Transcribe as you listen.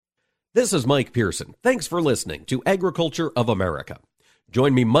This is Mike Pearson. Thanks for listening to Agriculture of America.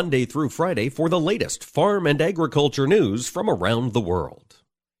 Join me Monday through Friday for the latest farm and agriculture news from around the world.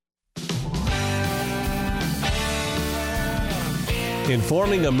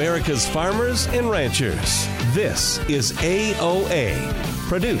 Informing America's farmers and ranchers. This is AOA,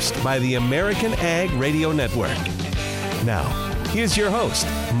 produced by the American Ag Radio Network. Now, here's your host,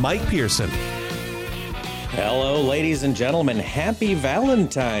 Mike Pearson. Hello, ladies and gentlemen. Happy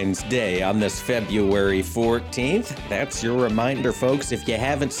Valentine's Day on this February 14th. That's your reminder, folks. If you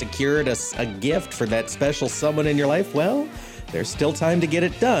haven't secured a gift for that special someone in your life, well, there's still time to get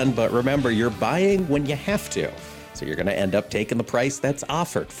it done. But remember, you're buying when you have to. So you're going to end up taking the price that's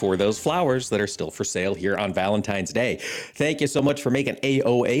offered for those flowers that are still for sale here on Valentine's Day. Thank you so much for making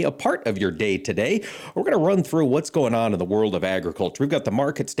AOA a part of your day today. We're going to run through what's going on in the world of agriculture. We've got the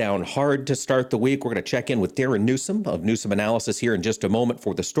markets down hard to start the week. We're going to check in with Darin Newsom of Newsom Analysis here in just a moment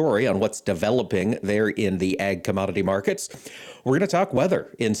for the story on what's developing there in the ag commodity markets. We're going to talk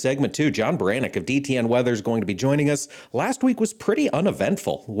weather in segment 2. John Baranick of DTN Weather is going to be joining us. Last week was pretty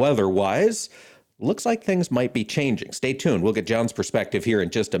uneventful weather-wise. Looks like things might be changing. Stay tuned. We'll get John's perspective here in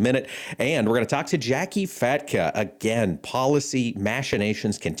just a minute. And we're going to talk to Jacqui Fatka. Again, policy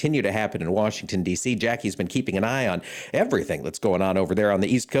machinations continue to happen in Washington, D.C. Jacqui's been keeping an eye on everything that's going on over there on the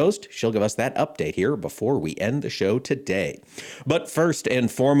East Coast. She'll give us that update here before we end the show today. But first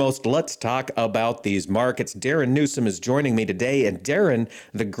and foremost, let's talk about these markets. Darin Newsom is joining me today. And Darin,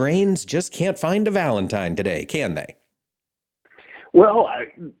 the grains just can't find a Valentine today, can they? Well,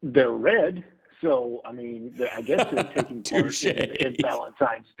 they're red. So, I mean, I guess they're taking part in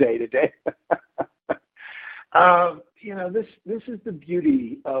Valentine's Day today. This is the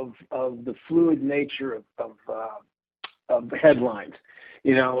beauty of the fluid nature of the headlines.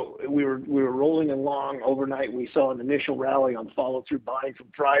 You know, we were rolling along overnight. We saw an initial rally on follow-through buying from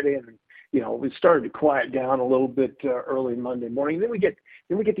Friday, and it started to quiet down a little bit early Monday morning. Then we get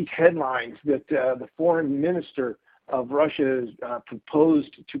these headlines that the foreign minister of Russia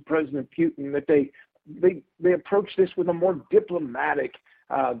proposed to President Putin that they approach this with a more diplomatic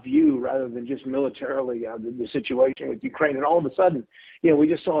view rather than just militarily the situation with Ukraine. And all of a sudden, we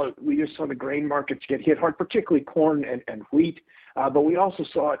just saw the grain markets get hit hard, particularly corn and wheat. But we also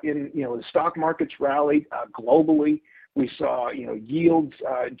saw it in the stock markets rallied globally. We saw yields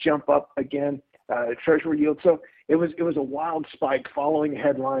jump up again, Treasury yields. So it was a wild spike following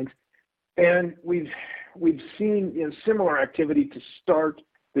headlines, and we've seen similar activity to start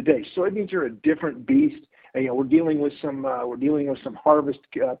the day. Soybeans are a different beast. And, we're dealing with some harvest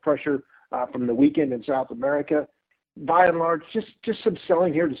pressure from the weekend in South America. By and large, just some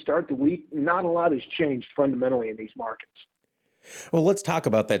selling here to start the week. Not a lot has changed fundamentally in these markets. Well, let's talk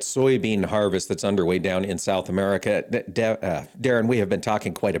about that soybean harvest that's underway down in South America. Darin, we have been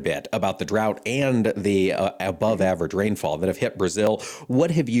talking quite a bit about the drought and the above-average rainfall that have hit Brazil. What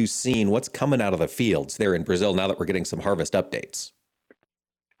have you seen? What's coming out of the fields there in Brazil now that we're getting some harvest updates?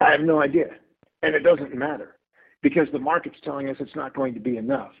 I have no idea, and it doesn't matter because the market's telling us it's not going to be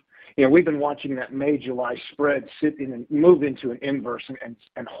enough. We've been watching that May-July spread sit in and move into an inverse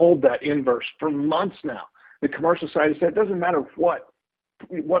and hold that inverse for months now. The commercial side has said it doesn't matter what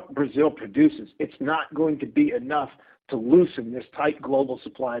Brazil produces. It's not going to be enough to loosen this tight global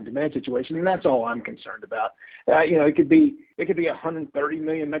supply and demand situation, and that's all I'm concerned about. It could be 130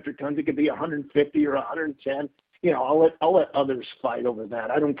 million metric tons. It could be 150 or 110. I'll let others fight over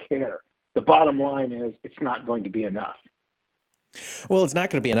that. I don't care. The bottom line is it's not going to be enough. Well, it's not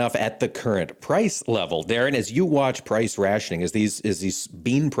going to be enough at the current price level. Darin, as you watch price rationing, as these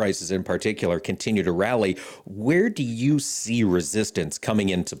bean prices in particular continue to rally, where do you see resistance coming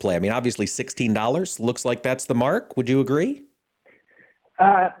into play? I mean, obviously $16 looks like that's the mark. Would you agree?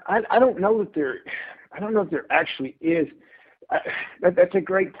 I don't know that there actually is. That's a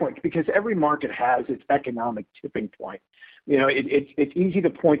great point because every market has its economic tipping point. It's easy to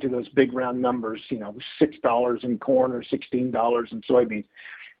point to those big round numbers, $6 in corn or $16 in soybeans.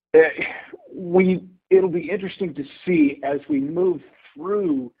 It'll be interesting to see as we move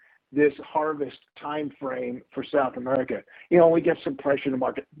through this harvest time frame for South America. We get some pressure in the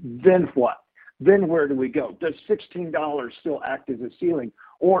market. Then what? Then where do we go? Does $16 still act as a ceiling?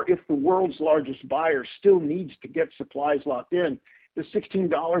 Or if the world's largest buyer still needs to get supplies locked in, does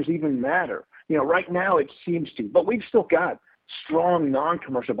 $16 even matter? Right now it seems to, but we've still got strong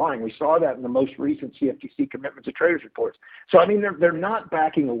non-commercial buying. We saw that in the most recent CFTC commitments to traders reports. So, I mean, they're not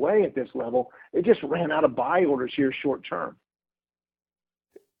backing away at this level. They just ran out of buy orders here short term.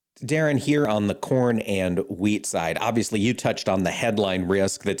 Darin, here on the corn and wheat side, obviously you touched on the headline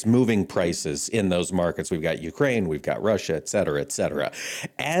risk that's moving prices in those markets. We've got Ukraine, we've got Russia, et cetera, et cetera.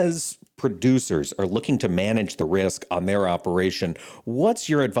 As producers are looking to manage the risk on their operation, what's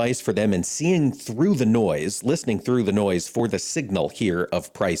your advice for them in seeing through the noise, listening through the noise for the signal here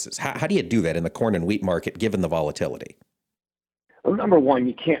of prices? How do you do that in the corn and wheat market given the volatility? Well, number one,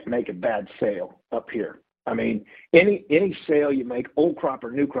 you can't make a bad sale up here. I mean, any sale you make, old crop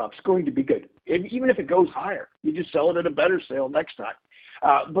or new crop, is going to be good. Even if it goes higher, you just sell it at a better sale next time.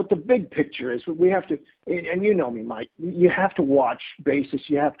 But the big picture is we have to, and you know me, Mike, you have to watch basis,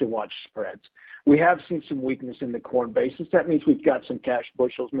 you have to watch spreads. We have seen some weakness in the corn basis. That means we've got some cash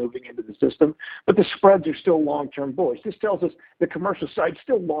bushels moving into the system, but the spreads are still long-term bullish. This tells us the commercial side is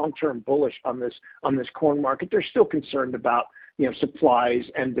still long-term bullish on this corn market. They're still concerned about supplies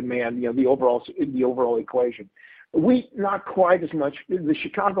and demand, the overall equation. Wheat, not quite as much. The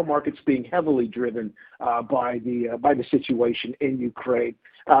Chicago market's being heavily driven by the situation in Ukraine.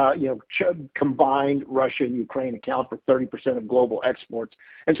 Combined Russia and Ukraine account for 30% of global exports,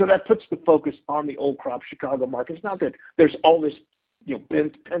 and so that puts the focus on the old crop Chicago market. It's not that there's all this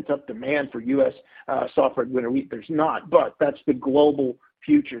pent up demand for U.S. soft red winter wheat. There's not, but that's the global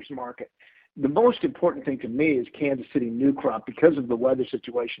futures market. The most important thing to me is Kansas City new crop because of the weather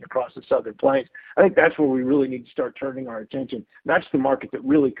situation across the Southern Plains. I think that's where we really need to start turning our attention. That's the market that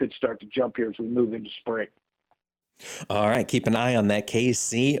really could start to jump here as we move into spring. All right, keep an eye on that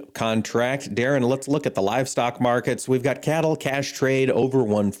KC contract. Darin, let's look at the livestock markets. We've got cattle cash trade over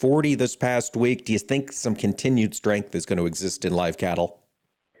 140 this past week. Do you think some continued strength is going to exist in live cattle?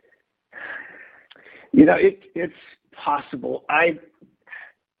 It's possible.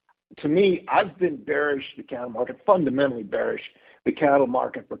 To me, I've been bearish the cattle market, fundamentally bearish the cattle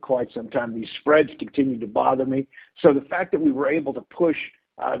market for quite some time. These spreads continue to bother me. So the fact that we were able to push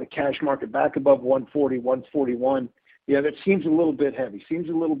the cash market back above 140, 141, that seems a little bit heavy, seems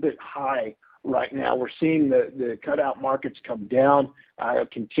a little bit high right now. We're seeing the cutout markets come down,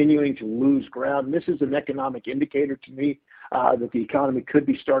 continuing to lose ground. And this is an economic indicator to me that the economy could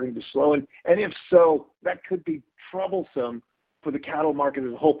be starting to slow. And if so, that could be troublesome for the cattle market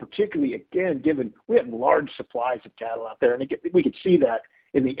as a whole, particularly, again, given we have large supplies of cattle out there. And we could see that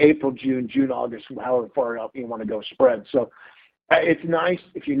in the April, June, August, however far out you want to go spread. So it's nice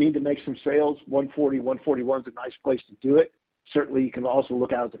if you need to make some sales. 140, 141 is a nice place to do it. Certainly, you can also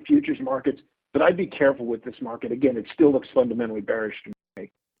look out at the futures markets. But I'd be careful with this market. Again, it still looks fundamentally bearish to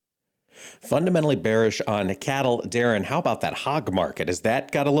me. Fundamentally bearish on cattle. Darin, how about that hog market? Has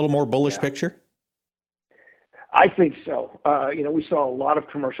that got a little more bullish picture? I think so. We saw a lot of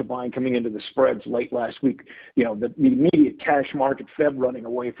commercial buying coming into the spreads late last week. The immediate cash market, Feb running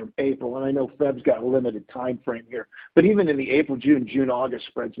away from April, and I know Feb's got a limited time frame here. But even in the April, June, August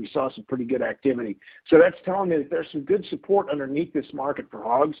spreads, we saw some pretty good activity. So that's telling me that there's some good support underneath this market for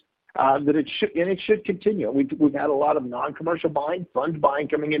hogs. That it should continue. We've had a lot of non-commercial buying, fund buying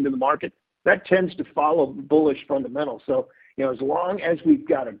coming into the market. That tends to follow bullish fundamentals. So as long as we've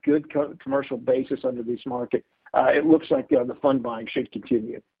got a good commercial basis under this market, it looks like the fund buying should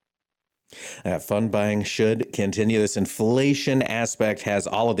continue. Fund buying should continue. This inflation aspect has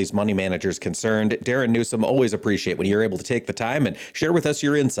all of these money managers concerned. Darin Newsom, always appreciate when you're able to take the time and share with us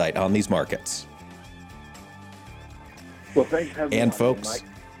your insight on these markets. Well, thanks for having me on, folks, Mike.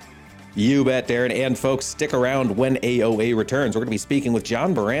 You bet, Darin. And folks, stick around when AOA returns. We're going to be speaking with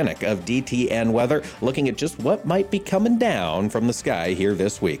John Baranick of DTN Weather, looking at just what might be coming down from the sky here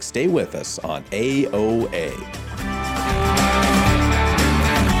this week. Stay with us on AOA.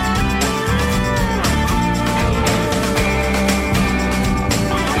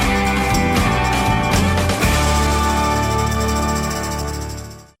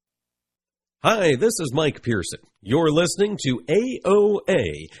 Hi, this is Mike Pearson. You're listening to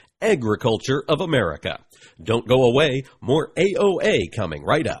AOA, Agriculture of America. Don't go away, more AOA coming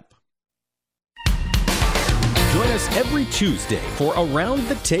right up. Join us every Tuesday for Around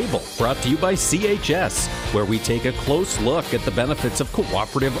the Table, brought to you by CHS, where we take a close look at the benefits of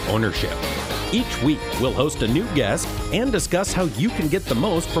cooperative ownership. Each week, we'll host a new guest and discuss how you can get the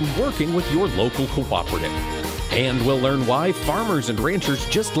most from working with your local cooperative. And we'll learn why farmers and ranchers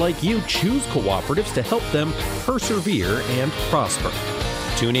just like you choose cooperatives to help them persevere and prosper.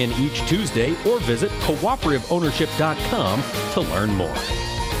 Tune in each Tuesday or visit cooperativeownership.com to learn more.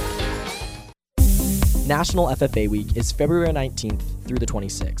 National FFA Week is February 19th through the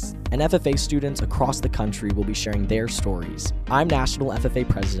 26th, and FFA students across the country will be sharing their stories. I'm National FFA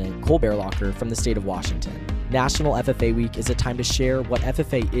President Cole Bearlocker from the state of Washington. National FFA Week is a time to share what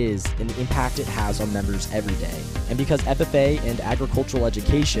FFA is and the impact it has on members every day. And because FFA and agricultural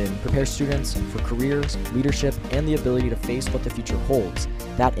education prepare students for careers, leadership, and the ability to face what the future holds,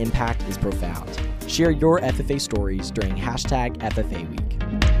 that impact is profound. Share your FFA stories during #FFA Week.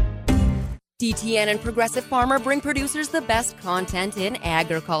 DTN and Progressive Farmer bring producers the best content in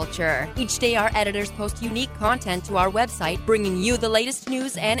agriculture. Each day, our editors post unique content to our website, bringing you the latest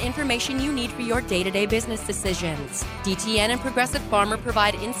news and information you need for your day-to-day business decisions. DTN and Progressive Farmer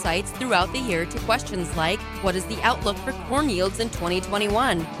provide insights throughout the year to questions like, what is the outlook for corn yields in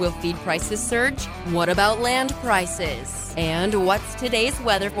 2021? Will feed prices surge? What about land prices? And what's today's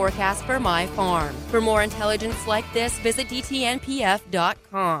weather forecast for my farm? For more intelligence like this, visit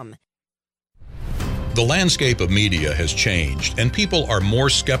dtnpf.com. The landscape of media has changed, and people are more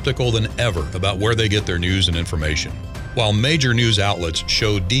skeptical than ever about where they get their news and information. While major news outlets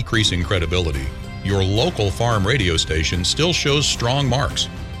show decreasing credibility, your local farm radio station still shows strong marks.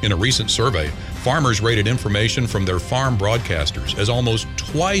 In a recent survey, farmers rated information from their farm broadcasters as almost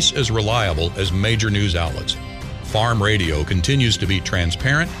twice as reliable as major news outlets. Farm radio continues to be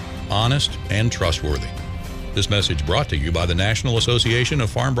transparent, honest, and trustworthy. This message brought to you by the National Association of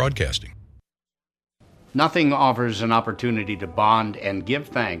Farm Broadcasting. Nothing offers an opportunity to bond and give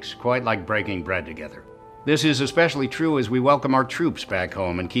thanks quite like breaking bread together. This is especially true as we welcome our troops back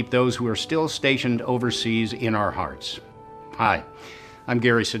home and keep those who are still stationed overseas in our hearts. Hi, I'm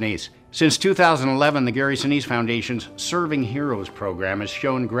Gary Sinise. Since 2011, the Gary Sinise Foundation's Serving Heroes program has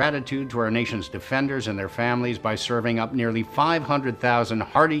shown gratitude to our nation's defenders and their families by serving up nearly 500,000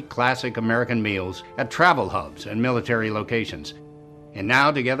 hearty classic American meals at travel hubs and military locations. And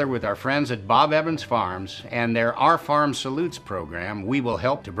now, together with our friends at Bob Evans Farms and their Our Farm Salutes program, we will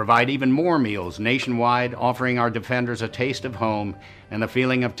help to provide even more meals nationwide, offering our defenders a taste of home and a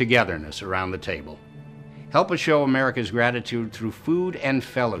feeling of togetherness around the table. Help us show America's gratitude through food and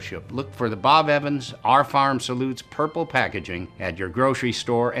fellowship. Look for the Bob Evans Our Farm Salutes purple packaging at your grocery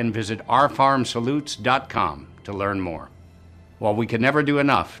store and visit ourfarmsalutes.com to learn more. While we can never do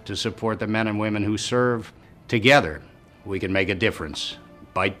enough to support the men and women who serve, together we can make a difference,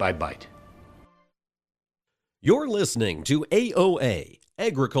 bite by bite. You're listening to AOA,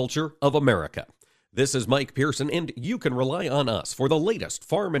 Agriculture of America. This is Mike Pearson, and you can rely on us for the latest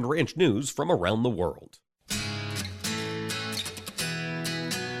farm and ranch news from around the world.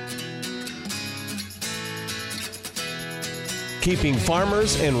 Keeping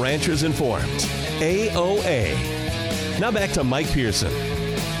farmers and ranchers informed. AOA. Now back to Mike Pearson.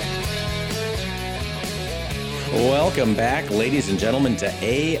 Welcome back, ladies and gentlemen, to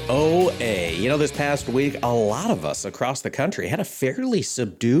AOA. You know, this past week, a lot of us across the country had a fairly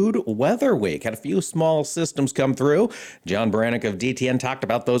subdued weather week. Had a few small systems come through. John Baranick of DTN talked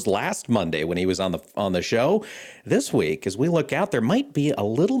about those last Monday when he was on the show. This week, as we look out, there might be a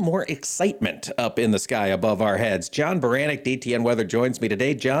little more excitement up in the sky above our heads. John Baranick, DTN Weather, joins me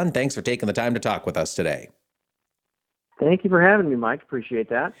today. John, thanks for taking the time to talk with us today. Thank you for having me, Mike. Appreciate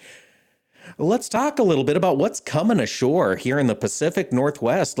that. Let's talk a little bit about what's coming ashore here in the Pacific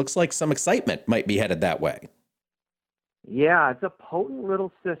Northwest. Looks like some excitement might be headed that way. Yeah, it's a potent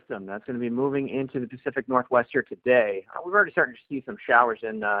little system that's going to be moving into the Pacific Northwest here today. We've already started to see some showers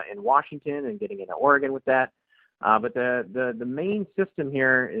in Washington and getting into Oregon with that. But the main system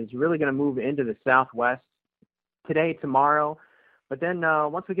here is really going to move into the Southwest today, tomorrow. But then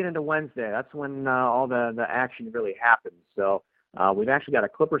once we get into Wednesday, that's when all the action really happens. So we've actually got a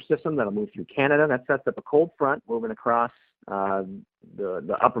clipper system that'll move through Canada. That sets up a cold front moving across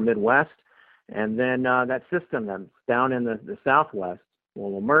the upper Midwest. And then that system that's down in the Southwest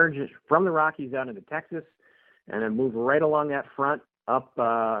will emerge from the Rockies out into Texas and then move right along that front up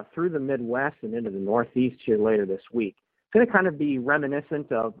through the Midwest and into the Northeast here later this week. It's going to kind of be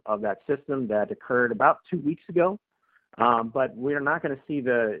reminiscent of that system that occurred about 2 weeks ago. But we're not going to see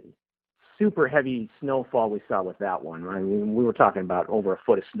the super heavy snowfall we saw with that one. I mean, we were talking about over a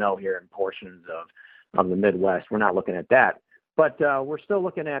foot of snow here in portions of the Midwest. We're not looking at that. But we're still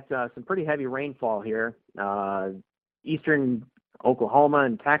looking at some pretty heavy rainfall here. Eastern Oklahoma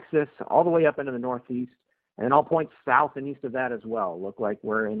and Texas, all the way up into the Northeast, and all points south and east of that as well. Look like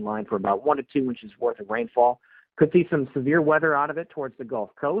we're in line for about 1 to 2 inches worth of rainfall. Could see some severe weather out of it towards the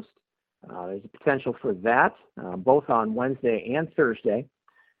Gulf Coast. There's a potential for that, both on Wednesday and Thursday.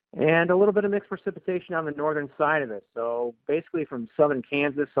 And a little bit of mixed precipitation on the northern side of it. So basically from southern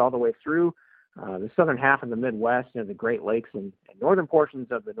Kansas all the way through the southern half of the Midwest and the Great Lakes and northern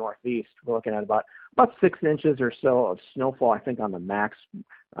portions of the Northeast, we're looking at about 6 inches or so of snowfall, I think, on the max.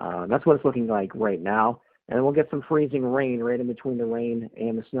 That's what it's looking like right now. And we'll get some freezing rain right in between the rain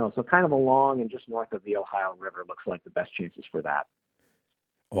and the snow. So kind of along and just north of the Ohio River looks like the best chances for that.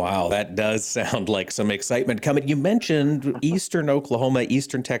 Wow, that does sound like some excitement coming. You mentioned eastern Oklahoma,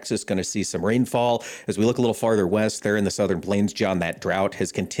 eastern Texas going to see some rainfall. As we look a little farther west there in the southern plains, John, that drought has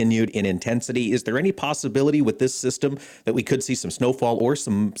continued in intensity. Is there any possibility with this system that we could see some snowfall or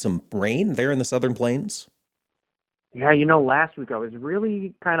some rain there in the southern plains? Yeah, last week I was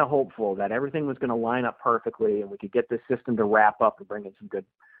really kind of hopeful that everything was going to line up perfectly and we could get this system to wrap up and bring in some good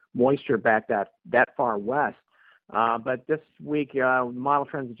moisture back that far west. But this week, model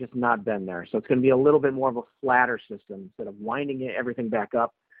trends have just not been there. So it's going to be a little bit more of a flatter system. Instead of winding everything back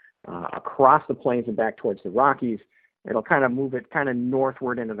up across the plains and back towards the Rockies, it'll kind of move it kind of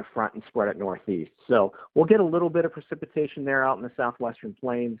northward into the front and spread it northeast. So we'll get a little bit of precipitation there out in the southwestern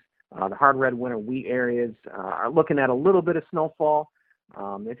plains. The hard red winter wheat areas are looking at a little bit of snowfall.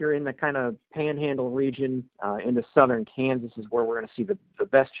 If you're in the kind of panhandle region into southern Kansas is where we're going to see the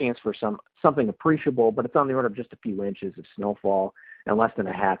best chance for something appreciable, but it's on the order of just a few inches of snowfall and less than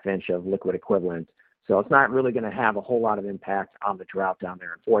a half inch of liquid equivalent. So it's not really going to have a whole lot of impact on the drought down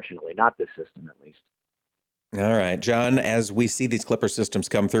there, unfortunately, not this system at least. All right, John, as we see these Clipper systems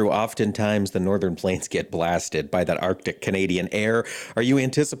come through, oftentimes the northern plains get blasted by that Arctic Canadian air. Are you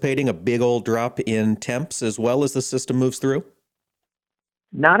anticipating a big old drop in temps as well as the system moves through?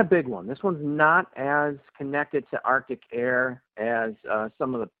 Not a big one. This one's not as connected to Arctic air as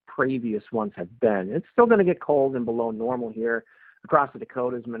some of the previous ones have been. It's still going to get cold and below normal here across the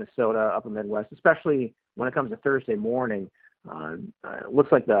Dakotas, Minnesota, upper Midwest, especially when it comes to Thursday morning. It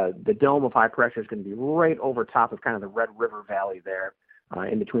looks like the dome of high pressure is going to be right over top of kind of the Red River Valley there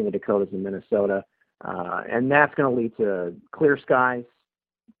in between the Dakotas and Minnesota. And that's going to lead to clear skies,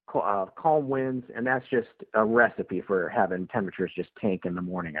 calm winds, and that's just a recipe for having temperatures just tank in the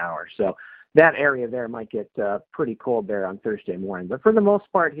morning hours. So that area there might get pretty cold there on Thursday morning. But for the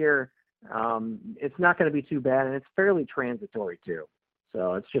most part here, it's not going to be too bad, and it's fairly transitory too.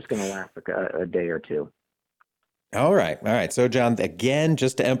 So it's just going to last a day or two. All right. So, John, again,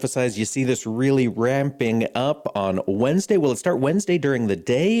 just to emphasize, you see this really ramping up on Wednesday. Will it start Wednesday during the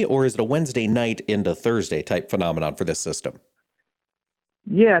day, or is it a Wednesday night into Thursday type phenomenon for this system?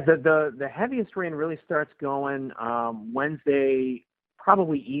 Yeah, the heaviest rain really starts going Wednesday,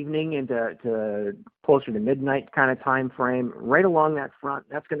 probably evening into closer to midnight kind of time frame. Right along that front,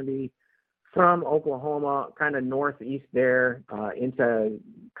 that's going to be from Oklahoma, kind of northeast there into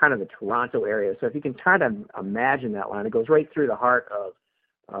kind of the Toronto area. So if you can try to imagine that line, it goes right through the heart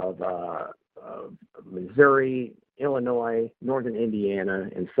of Missouri, Illinois, northern Indiana,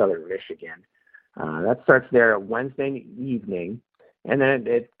 and southern Michigan. That starts there Wednesday evening. And then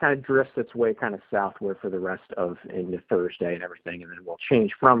it kind of drifts its way kind of southward for the rest of into Thursday and everything. And then we'll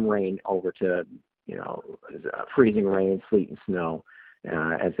change from rain over to, freezing rain, sleet, and snow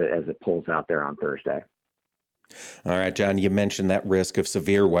as it pulls out there on Thursday. All right, John, you mentioned that risk of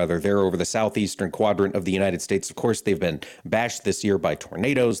severe weather there over the southeastern quadrant of the United States. Of course, they've been bashed this year by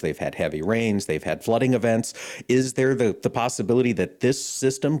tornadoes. They've had heavy rains. They've had flooding events. Is there the possibility that this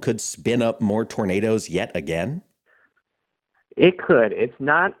system could spin up more tornadoes yet again? It could. It's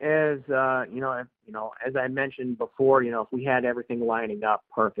not as as I mentioned before. If we had everything lining up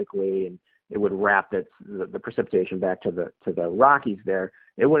perfectly and it would wrap the precipitation back to the Rockies there,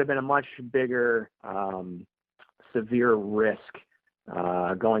 it would have been a much bigger severe risk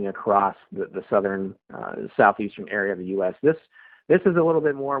going across the southern southeastern area of the U.S. This is a little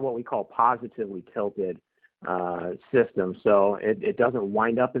bit more what we call positively tilted system, so it doesn't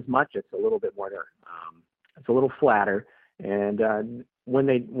wind up as much. It's a little bit more it's a little flatter. And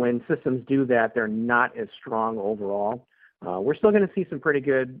when systems do that, they're not as strong overall. We're still going to see some pretty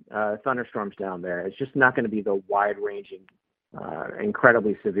good thunderstorms down there. It's just not going to be the wide-ranging,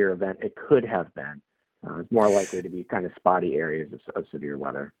 incredibly severe event it could have been. It's more likely to be kind of spotty areas of severe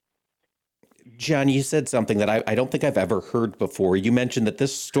weather. John, you said something that I don't think I've ever heard before. You mentioned that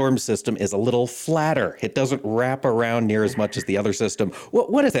this storm system is a little flatter. It doesn't wrap around near as much as the other system.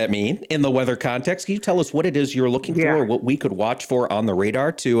 What does that mean in the weather context? Can you tell us what it is you're looking for, or what we could watch for on the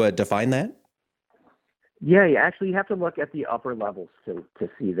radar to define that? Yeah, you actually have to look at the upper levels to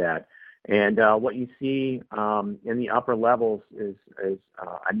see that. And what you see in the upper levels is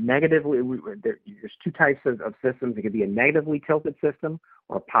a negatively, there's two types of systems. It could be a negatively tilted system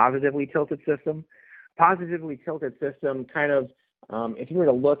or a positively tilted system. Positively tilted system kind of, if you were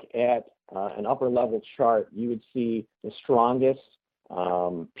to look at an upper level chart, you would see the strongest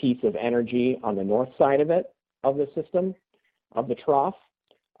piece of energy on the north side of the system, of the trough.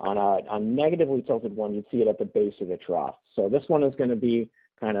 On a negatively tilted one, you'd see it at the base of the trough. So this one is going to be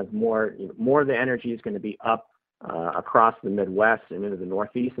kind of more of the energy is going to be up across the Midwest and into the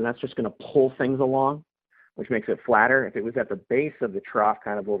Northeast, and that's just going to pull things along. which makes it flatter. If it was at the base of the trough,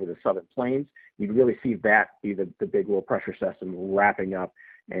 kind of over the southern plains, you'd really see that be the big low pressure system wrapping up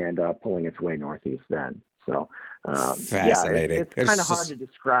and pulling its way northeast then. So, fascinating. It's kind of hard to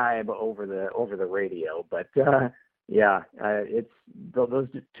describe over the radio, but it's those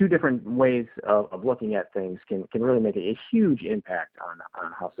two different ways of looking at things can really make a huge impact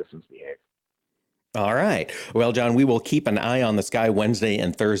on how systems behave. All right. Well, John, we will keep an eye on the sky Wednesday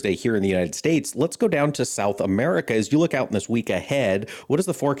and Thursday here in the United States. Let's go down to South America. As you look out in this week ahead, what does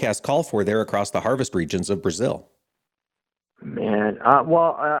the forecast call for there across the harvest regions of Brazil? Man,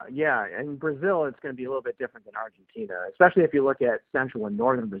 in Brazil, it's going to be a little bit different than Argentina, especially if you look at central and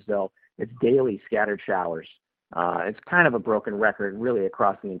northern Brazil. It's daily scattered showers. It's kind of a broken record really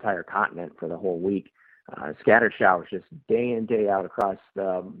across the entire continent for the whole week. Scattered showers just day in, day out across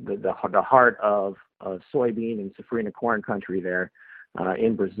the heart of soybean and safrinha corn country there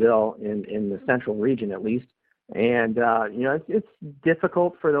in Brazil, in the central region at least. And, it's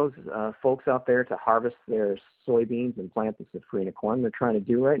difficult for those folks out there to harvest their soybeans and plant the safrinha corn they're trying to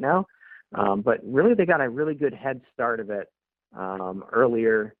do right now. But really, they got a really good head start of it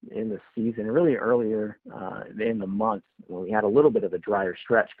earlier in the season, really earlier in the month when we had a little bit of a drier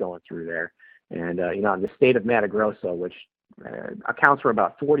stretch going through there. And, the state of Mato Grosso, which accounts for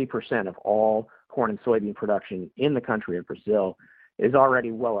about 40% of all corn and soybean production in the country of Brazil, is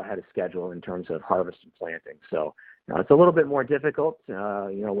already well ahead of schedule in terms of harvest and planting. So it's a little bit more difficult,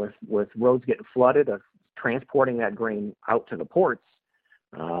 with roads getting flooded, of transporting that grain out to the ports.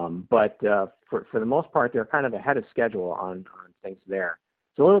 But for the most part, they're kind of ahead of schedule on things there.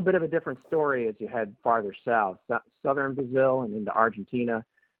 It's a little bit of a different story as you head farther south, southern Brazil and into Argentina.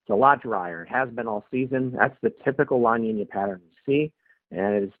 It's a lot drier. It has been all season. That's the typical La Nina pattern we see,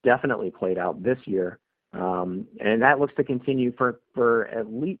 and it's definitely played out this year. And that looks to continue for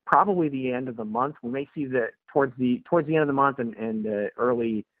at least probably the end of the month. We may see that towards the end of the month and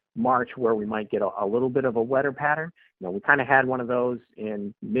early March, where we might get a little bit of a wetter pattern. We kind of had one of those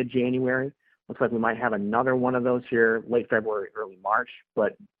in mid-January. Looks like we might have another one of those here late February, early March.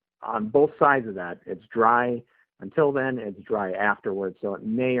 But on both sides of that, it's dry until then, it's dry afterwards. So it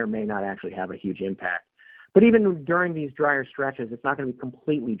may or may not actually have a huge impact. But even during these drier stretches, it's not going to be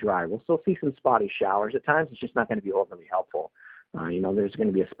completely dry. We'll still see some spotty showers at times. It's just not going to be overly helpful. There's going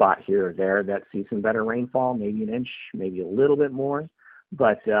to be a spot here or there that sees some better rainfall, maybe an inch, maybe a little bit more.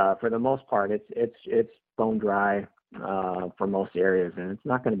 But for the most part, it's bone dry for most areas, and it's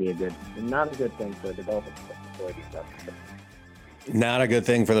not going to be not a good thing for development of soybeans. Not a good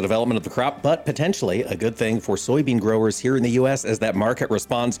thing for the development of the crop, but potentially a good thing for soybean growers here in the U.S. as that market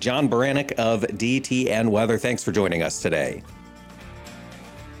responds. John Baranick of DTN Weather, thanks for joining us today.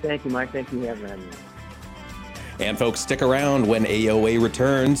 Thank you, Mike. Thank you for having me. And folks, stick around when AOA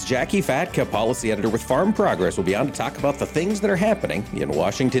returns. Jacqui Fatka, policy editor with Farm Progress, will be on to talk about the things that are happening in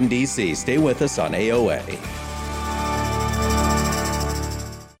Washington, D.C. Stay with us on AOA.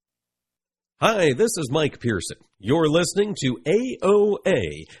 Hi, this is Mike Pearson. You're listening to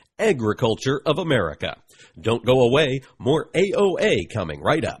AOA, Agriculture of America. Don't go away, more AOA coming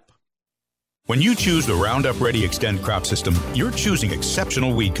right up. When you choose the Roundup Ready Extend crop system, you're choosing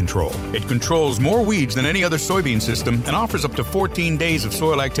exceptional weed control. It controls more weeds than any other soybean system and offers up to 14 days of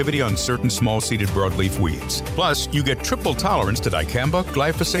soil activity on certain small-seeded broadleaf weeds. Plus, you get triple tolerance to dicamba,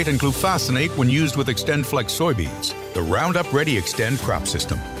 glyphosate, and glufosinate when used with Extend Flex soybeans. The Roundup Ready Extend crop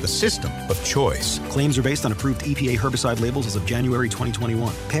system, the system of choice. Claims are based on approved EPA herbicide labels as of January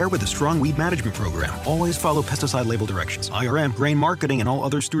 2021. Pair with a strong weed management program. Always follow pesticide label directions, IRM, grain marketing, and all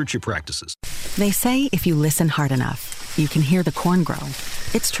other stewardship practices. They say if you listen hard enough, you can hear the corn grow.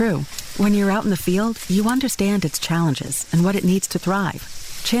 It's true. When you're out in the field, you understand its challenges and what it needs to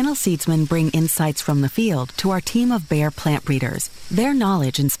thrive. Channel Seedsmen bring insights from the field to our team of Bayer plant breeders. Their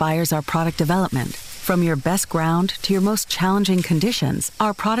knowledge inspires our product development. From your best ground to your most challenging conditions,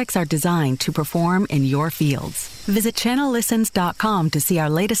 our products are designed to perform in your fields. Visit channellistens.com to see our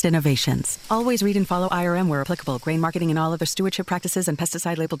latest innovations. Always read and follow IRM where applicable, grain marketing and all other stewardship practices and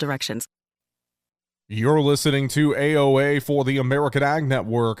pesticide label directions. You're listening to AOA for the American Ag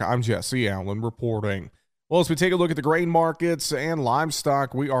Network. I'm Jesse Allen reporting. Well, as we take a look at the grain markets and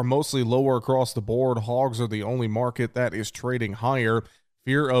livestock, we are mostly lower across the board. Hogs are the only market that is trading higher.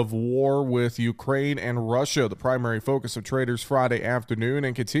 Fear of war with Ukraine and Russia, the primary focus of traders Friday afternoon,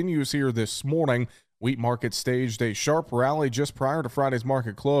 and continues here this morning. Wheat markets staged a sharp rally just prior to Friday's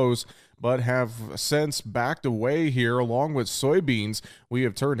market close, but have since backed away here. Along with soybeans, we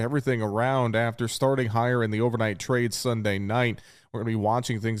have turned everything around after starting higher in the overnight trade Sunday night. We're going to be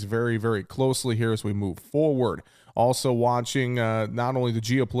watching things very, very closely here as we move forward. Also watching not only the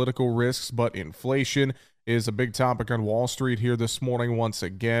geopolitical risks, but inflation is a big topic on Wall Street here this morning once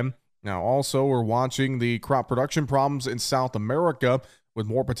again. Now, also, we're watching the crop production problems in South America with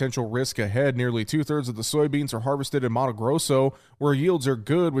more potential risk ahead. Nearly 2/3 of the soybeans are harvested in Mato Grosso, where yields are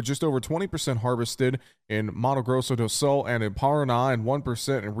good, with just over 20% harvested in Mato Grosso do Sul and in Paraná, and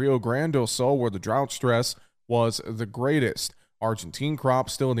 1% in Rio Grande do Sul, where the drought stress was the greatest. Argentine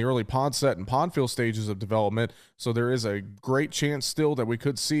crops still in the early pod set and pod fill stages of development, so there is a great chance still that we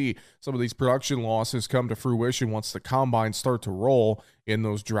could see some of these production losses come to fruition once the combines start to roll in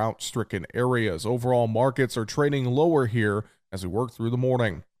those drought-stricken areas. Overall markets are trading lower here as we work through the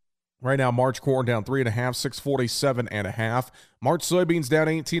morning. Right now, March corn down 3.5, 647.5. March soybeans down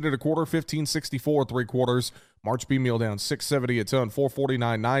 18 1/4, 1564 3/4. March bean meal down 670 a ton,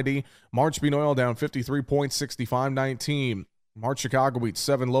 449.90. March bean oil down 53.6519. March Chicago wheat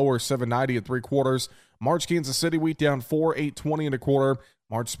 7 lower, 790 3/4. March Kansas City wheat down 4, 820 1/4.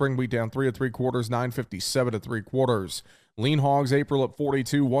 March spring wheat down 3 3/4, 957 3/4. Lean hogs April at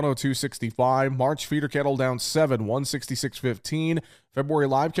 42, 102.65. March feeder cattle down 7, 166.15. February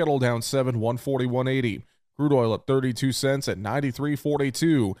live cattle down 7, 141.80. Crude oil at 32 cents at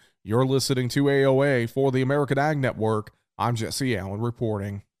 93.42. You're listening to AOA for the American Ag Network. I'm Jesse Allen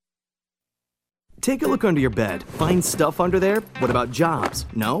reporting. Take a look under your bed. Find stuff under there? What about jobs?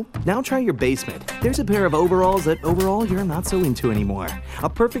 No? Now try your basement. There's a pair of overalls that overall you're not so into anymore. A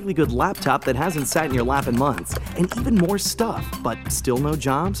perfectly good laptop that hasn't sat in your lap in months. And even more stuff, but still no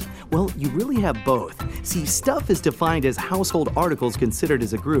jobs? Well, you really have both. See, stuff is defined as household articles considered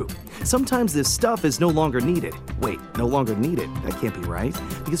as a group. Sometimes this stuff is no longer needed. Wait, no longer needed? That can't be right.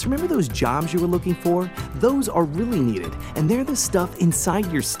 Because remember those jobs you were looking for? Those are really needed, and they're the stuff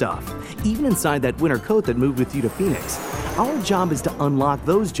inside your stuff. Even inside that winter coat that moved with you to Phoenix. Our job is to unlock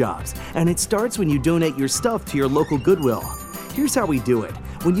those jobs, and it starts when you donate your stuff to your local Goodwill. Here's how we do it.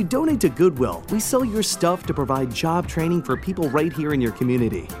 When you donate to Goodwill, we sell your stuff to provide job training for people right here in your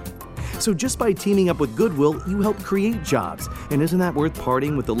community. So just by teaming up with Goodwill, you help create jobs. And isn't that worth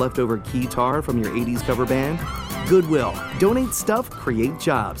parting with the leftover guitar from your 80s cover band? Goodwill. Donate stuff, create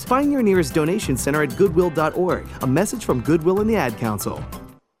jobs. Find your nearest donation center at goodwill.org. A message from Goodwill and the Ad Council.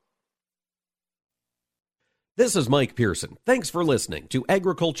 This is Mike Pearson. Thanks for listening to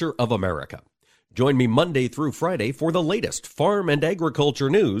Agriculture of America. Join me Monday through Friday for the latest farm and agriculture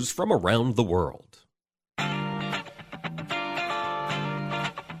news from around the world.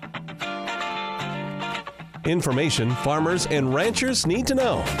 Information farmers and ranchers need to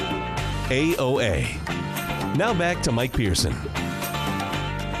know. AOA. Now back to Mike Pearson.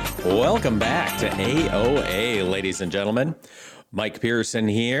 Welcome back to AOA, ladies and gentlemen. Mike Pearson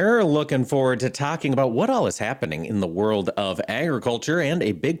here, looking forward to talking about what all is happening in the world of agriculture, and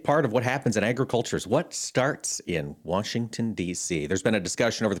a big part of what happens in agriculture is what starts in Washington, D.C. There's been a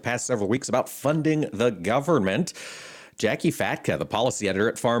discussion over the past several weeks about funding the government. Jacqui Fatka, the policy editor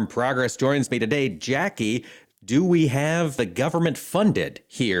at Farm Progress, joins me today. Jacqui, do we have the government funded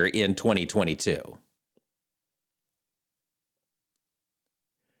here in 2022?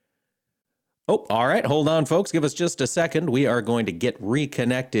 Oh, all right. Hold on, folks. Give us just a second. We are going to get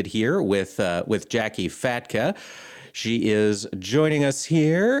reconnected here with Jacqui Fatka. She is joining us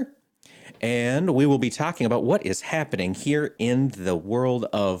here, and we will be talking about what is happening here in the world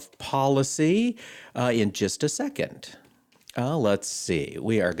of policy in just a second. Let's see.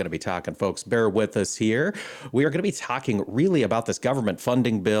 We are going to be talking, folks, bear with us here. We are going to be talking really about this government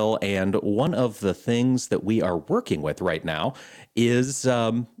funding bill, and one of the things that we are working with right now is...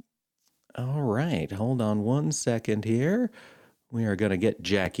 all right, hold on one second here. We are going to get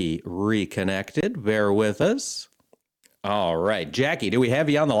Jacqui reconnected. Bear with us. All right, Jacqui, do we have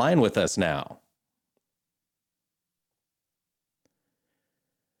you on the line with us now?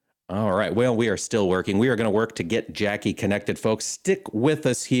 All right, well, we are still working. We are going to work to get Jacqui connected, folks. Stick with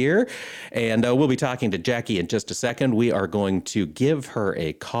us here, and we'll be talking to Jacqui in just a second. We are going to give her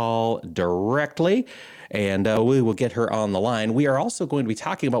a call directly, and we will get her on the line. We are also going to be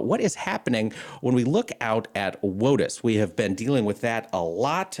talking about what is happening when we look out at WOTUS. We have been dealing with that a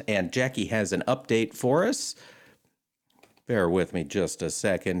lot, and Jacqui has an update for us. Bear with me just a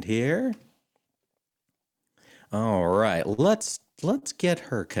second here. All right, let's get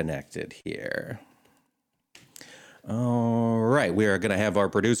her connected here. All right, we are going to have our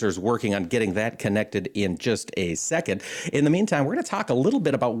producers working on getting that connected in just a second. In the meantime, we're going to talk a little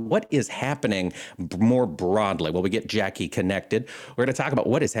bit about what is happening more broadly. While we get Jacqui connected, we're going to talk about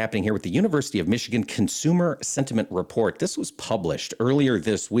what is happening here with the University of Michigan Consumer Sentiment Report. This was published earlier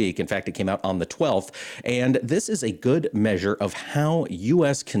this week. In fact, it came out on the 12th, and this is a good measure of how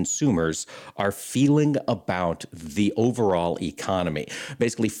U.S. consumers are feeling about the overall economy.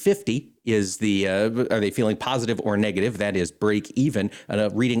 Basically, 50 is are they feeling positive or negative? That is break even. And a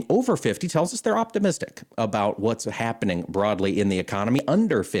reading over 50 tells us they're optimistic about what's happening broadly in the economy.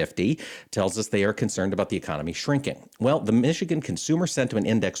 Under 50 tells us they are concerned about the economy shrinking. Well, the Michigan Consumer Sentiment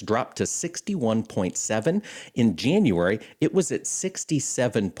Index dropped to 61.7. In January, it was at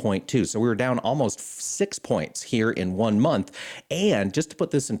 67.2. So we were down almost 6 points here in 1 month. And just to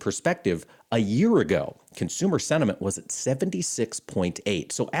put this in perspective, a year ago, consumer sentiment was at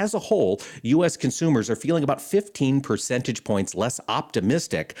 76.8. So as a whole, U.S. consumers are feeling about 15 percentage points less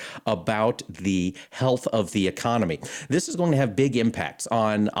optimistic about the health of the economy. This is going to have big impacts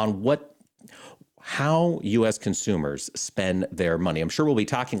on how U.S. consumers spend their money. I'm sure we'll be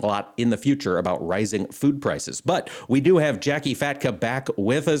talking a lot in the future about rising food prices. But we do have Jacqui Fatka back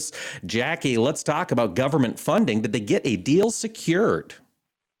with us. Jacqui, let's talk about government funding. Did they get a deal secured?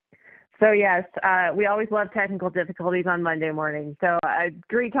 So yes, we always love technical difficulties on Monday morning. So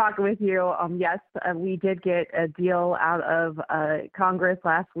great talking with you. Yes, we did get a deal out of Congress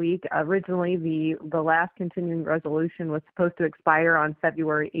last week. Originally, the last continuing resolution was supposed to expire on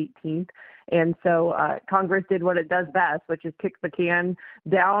February 18th. And so Congress did what it does best, which is kick the can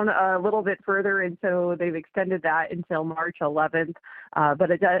down a little bit further. And so they've extended that until March 11th. But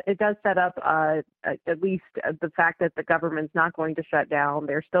it does set up at least the fact that the government's not going to shut down.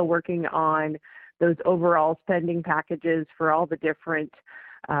 They're still working on those overall spending packages for all the different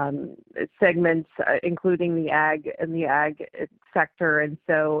segments, including the ag sector. And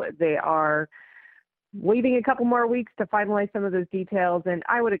so they are waiting a couple more weeks to finalize some of those details, and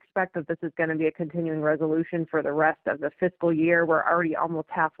I would expect that this is going to be a continuing resolution for the rest of the fiscal year. We're already almost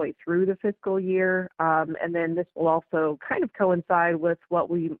halfway through the fiscal year, and then this will also kind of coincide with what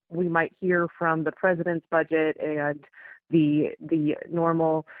we might hear from the president's budget and the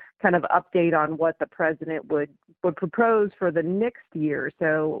normal kind of update on what the president would propose for the next year.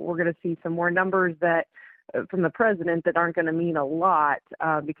 So we're going to see some more numbers that from the president that aren't going to mean a lot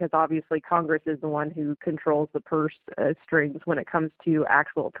because obviously Congress is the one who controls the purse strings when it comes to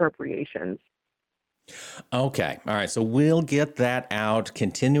actual appropriations. Okay. All right. So we'll get that out.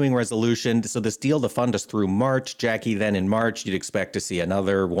 Continuing resolution. So this deal to fund us through March, Jacqui, then in March, you'd expect to see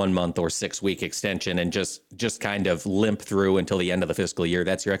another 1 month or 6 week extension and just kind of limp through until the end of the fiscal year.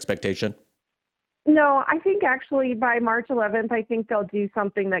 That's your expectation? No, I think actually by March 11th, I think they'll do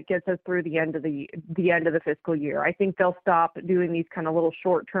something that gets us through the end of the fiscal year. I think they'll stop doing these kind of little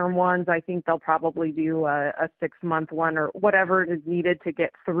short-term ones. I think they'll probably do a 6-month one or whatever is needed to get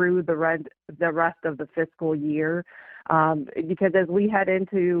through the rest of the fiscal year. Because as we head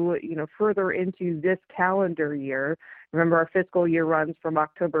into, further into this calendar year, remember our fiscal year runs from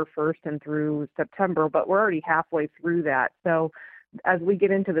October 1st and through September, but we're already halfway through that. So as we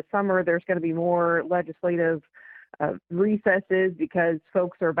get into the summer, there's going to be more legislative recesses because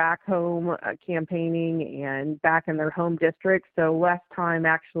folks are back home campaigning and back in their home districts. So less time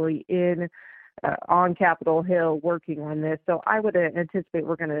actually on Capitol Hill working on this. So I would anticipate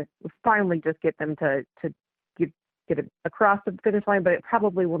we're going to finally just get them to get it across the finish line, but it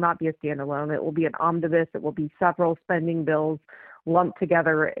probably will not be a standalone. It will be an omnibus. It will be several spending bills lumped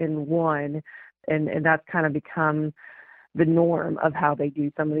together in one. And that's kind of become the norm of how they do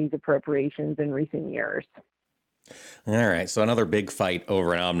some of these appropriations in recent years. All right. So another big fight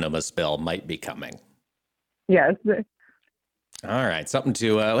over an omnibus bill might be coming. Yes. All right. Something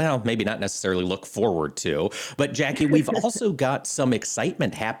to, maybe not necessarily look forward to. But Jacqui, we've also got some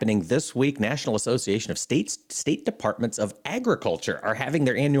excitement happening this week. National Association of State Departments of Agriculture are having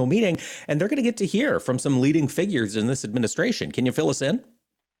their annual meeting, and they're going to get to hear from some leading figures in this administration. Can you fill us in?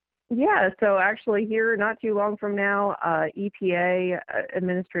 Yeah, so actually here, not too long from now, EPA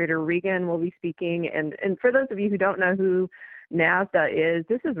Administrator Regan will be speaking. And for those of you who don't know who NASDA is,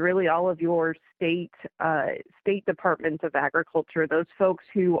 this is really all of your state departments of agriculture, those folks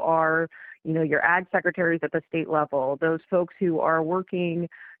who are, your ag secretaries at the state level, those folks who are working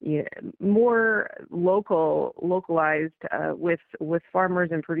more localized with farmers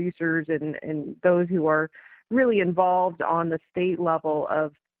and producers and those who are really involved on the state level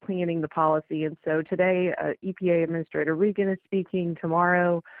of planning the policy. And so today, EPA Administrator Regan is speaking.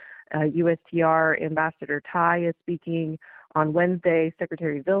 Tomorrow, USTR Ambassador Tai is speaking. On Wednesday,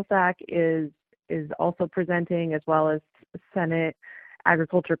 Secretary Vilsack is also presenting, as well as Senate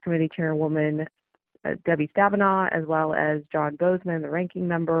Agriculture Committee Chairwoman Debbie Stabenow, as well as John Bozeman, the ranking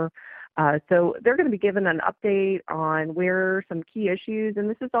member. So they're going to be given an update on where some key issues, and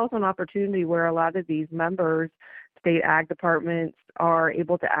this is also an opportunity where a lot of these members, state ag departments, are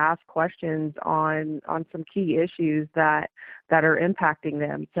able to ask questions on some key issues that are impacting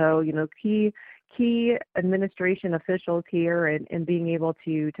them. So, key key administration officials here and being able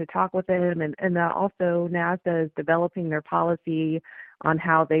to talk with them. And also NASDA is developing their policy on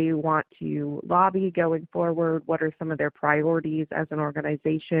how they want to lobby going forward. What are some of their priorities as an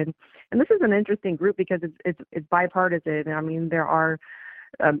organization? And this is an interesting group because it's bipartisan. I mean, there are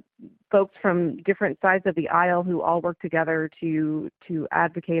folks from different sides of the aisle who all work together to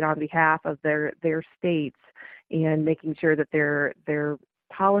advocate on behalf of their states, and making sure that their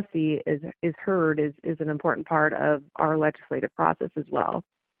policy is heard is an important part of our legislative process as well.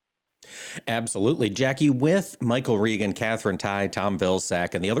 Absolutely. Jacqui, with Michael Regan, Catherine Tai, Tom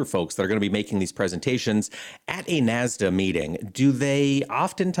Vilsack, and the other folks that are going to be making these presentations at a NASDA meeting, do they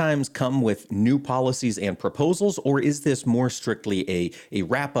oftentimes come with new policies and proposals, or is this more strictly a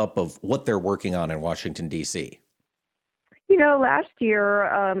wrap-up of what they're working on in Washington, D.C.? You know, last year,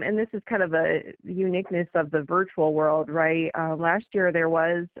 and this is kind of a uniqueness of the virtual world, right? Last year there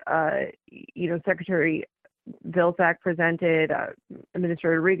was, Secretary Vilsack presented,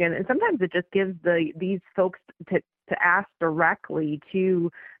 Administrator Regan, and sometimes it just gives these folks to ask directly to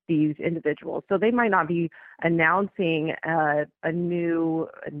these individuals. So they might not be announcing a new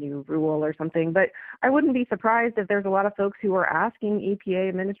rule or something, but I wouldn't be surprised if there's a lot of folks who are asking EPA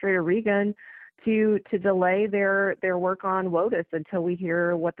Administrator Regan to delay their work on WOTUS until we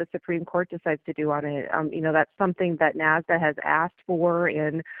hear what the Supreme Court decides to do on it. That's something that NASDA has asked for,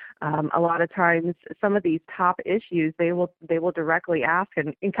 and a lot of times some of these top issues they will directly ask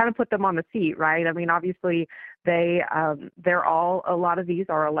and kind of put them on the seat, right? I mean, obviously a lot of these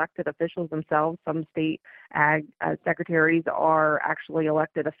are elected officials themselves. Some state ag secretaries are actually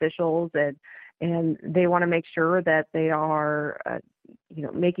elected officials, and they want to make sure that they are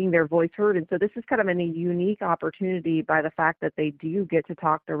making their voice heard. And so this is kind of a unique opportunity by the fact that they do get to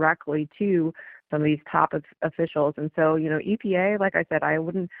talk directly to some of these top officials. And so, EPA, like I said, I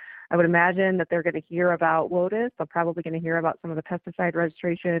would imagine that they're going to hear about WOTUS. They're probably going to hear about some of the pesticide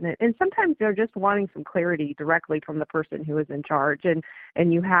registration. And sometimes they're just wanting some clarity directly from the person who is in charge.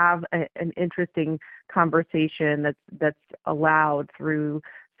 And you have an interesting conversation that's allowed through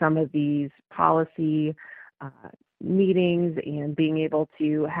some of these policy meetings and being able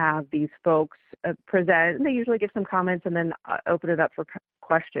to have these folks present. And they usually give some comments and then open it up for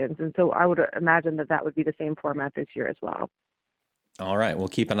questions. And so I would imagine that would be the same format this year as well. All right, we'll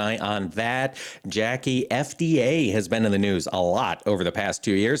keep an eye on that. Jacqui, FDA has been in the news a lot over the past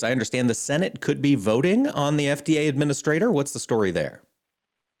 2 years. I understand the Senate could be voting on the FDA administrator. What's the story there?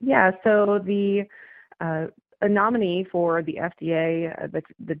 Yeah, so a nominee for the FDA,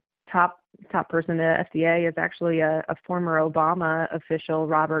 the top person at FDA is actually a former Obama official,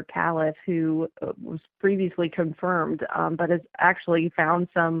 Robert Califf, who was previously confirmed, but has actually found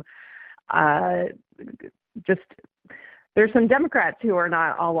some there's some Democrats who are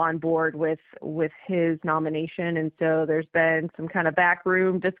not all on board with his nomination. And so there's been some kind of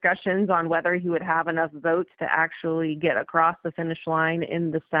backroom discussions on whether he would have enough votes to actually get across the finish line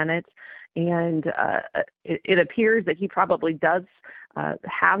in the Senate. And it appears that he probably does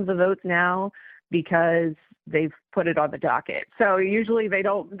have the votes now because they've put it on the docket. So usually they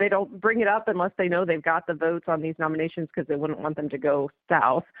don't bring it up unless they know they've got the votes on these nominations, because they wouldn't want them to go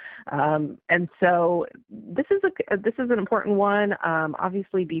south. And so this is an important one.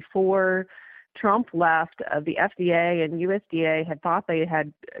 Obviously, before Trump left, the FDA and USDA had thought they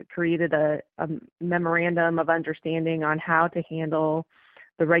had created a memorandum of understanding on how to handle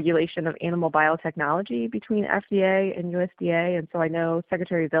the regulation of animal biotechnology between FDA and USDA. And so I know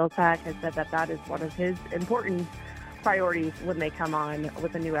Secretary Vilsack has said that is one of his important priorities when they come on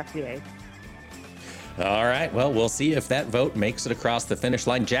with a new FDA. All right. Well, we'll see if that vote makes it across the finish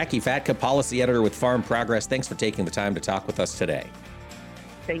line. Jacqui Fatka, policy editor with Farm Progress. Thanks for taking the time to talk with us today.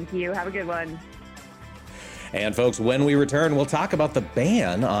 Thank you. Have a good one. And folks, when we return, we'll talk about the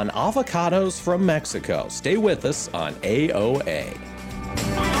ban on avocados from Mexico. Stay with us on AOA.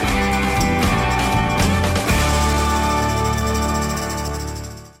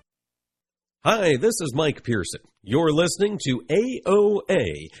 Hi, this is Mike Pearson. You're listening to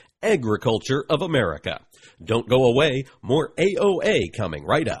AOA, Agriculture of America. Don't go away, more AOA coming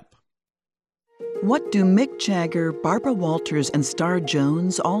right up. What do Mick Jagger, Barbara Walters, and Star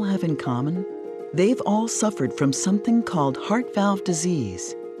Jones all have in common? They've all suffered from something called heart valve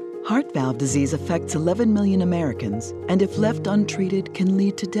disease. Heart valve disease affects 11 million Americans, and if left untreated, can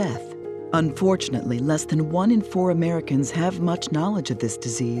lead to death. Unfortunately, less than 1 in 4 Americans have much knowledge of this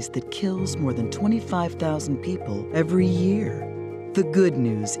disease that kills more than 25,000 people every year. The good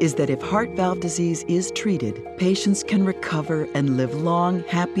news is that if heart valve disease is treated, patients can recover and live long,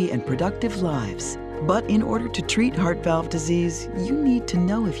 happy, and productive lives. But in order to treat heart valve disease, you need to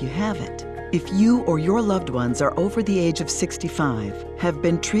know if you have it. If you or your loved ones are over the age of 65, have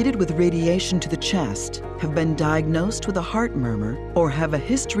been treated with radiation to the chest, have been diagnosed with a heart murmur, or have a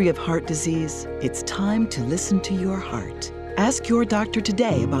history of heart disease, it's time to listen to your heart. Ask your doctor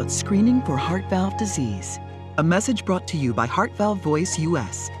today about screening for heart valve disease. A message brought to you by Heart Valve Voice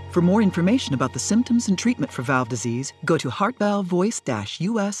US. For more information about the symptoms and treatment for valve disease, go to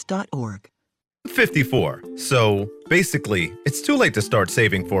heartvalvevoice-us.org. 54. So basically, it's too late to start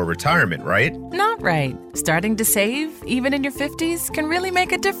saving for retirement, right? Not right. Starting to save, even in your 50s, can really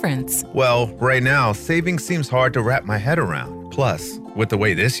make a difference. Well, right now, saving seems hard to wrap my head around. Plus, with the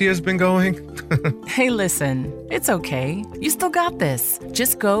way this year's been going... Hey, listen, it's okay. You still got this.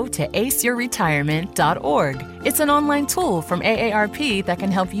 Just go to aceyourretirement.org. It's an online tool from AARP that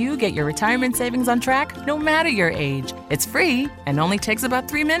can help you get your retirement savings on track no matter your age. It's free and only takes about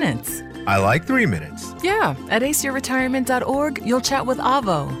 3 minutes. I like 3 minutes. Yeah, at aceyourretirement.org, you'll chat with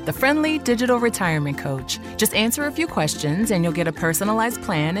Avo, the friendly digital retirement coach. Just answer a few questions and you'll get a personalized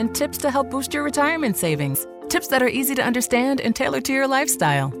plan and tips to help boost your retirement savings. Tips that are easy to understand and tailored to your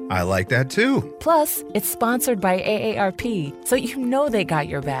lifestyle. I like that too. Plus, it's sponsored by AARP, so you know they got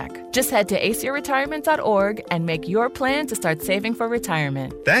your back. Just head to aceyourretirement.org and make your plan to start saving for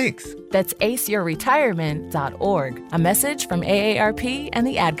retirement. Thanks. That's aceyourretirement.org. A message from AARP and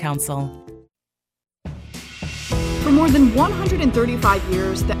the Ad Council. For more than 135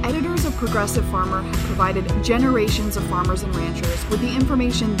 years, the editors of Progressive Farmer have provided generations of farmers and ranchers with the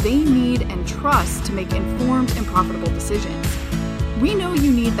information they need and trust to make informed and profitable decisions. We know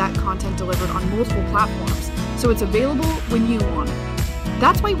you need that content delivered on multiple platforms, so it's available when you want it.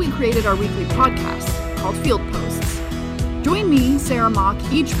 That's why we created our weekly podcast called Field Posts. Join me, Sarah Mock,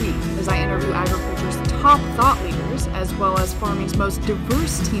 each week as I interview agriculture's top thought leaders, as well as farming's most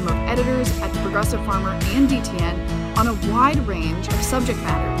diverse team of editors at Progressive Farmer and DTN on a wide range of subject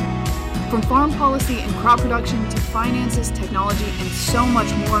matter. From farm policy and crop production to finances, technology, and so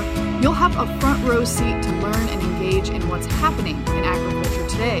much more, you'll have a front row seat to learn and engage in what's happening in agriculture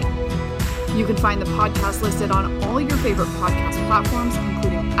today. You can find the podcast listed on all your favorite podcast platforms,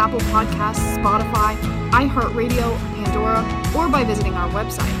 including Apple Podcasts, Spotify, iHeartRadio, Pandora, or by visiting our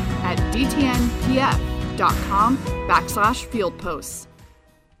website at dtnpf.com/fieldposts.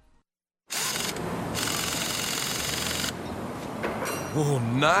 Oh,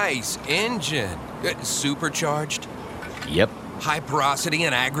 nice engine. Supercharged? Yep. High porosity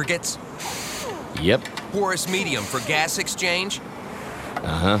and aggregates? Yep. Porous medium for gas exchange?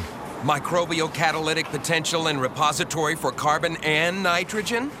 Uh-huh. Microbial catalytic potential and repository for carbon and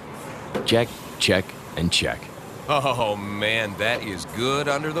nitrogen? Check, check, and check. Oh, man, that is good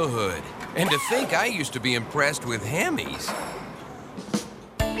under the hood. And to think I used to be impressed with Hemis.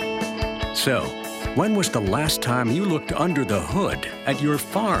 So, when was the last time you looked under the hood at your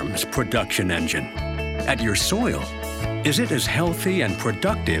farm's production engine? At your soil? Is it as healthy and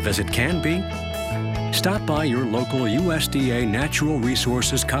productive as it can be? Stop by your local USDA Natural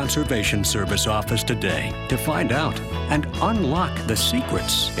Resources Conservation Service office today to find out and unlock the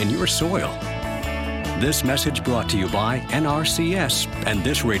secrets in your soil. This message brought to you by NRCS and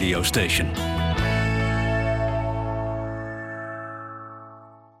this radio station.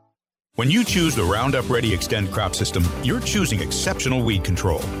 When you choose the Roundup Ready Extend crop system, you're choosing exceptional weed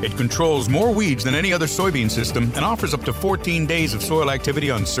control. It controls more weeds than any other soybean system and offers up to 14 days of soil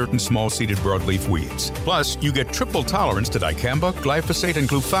activity on certain small-seeded broadleaf weeds. Plus, you get triple tolerance to dicamba, glyphosate, and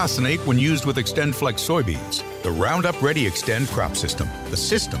glufosinate when used with Extend Flex soybeans. The Roundup Ready Extend crop system, the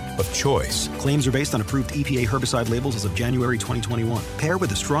system of choice. Claims are based on approved EPA herbicide labels as of January 2021. Pair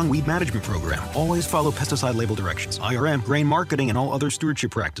with a strong weed management program. Always follow pesticide label directions, IRM, grain marketing, and all other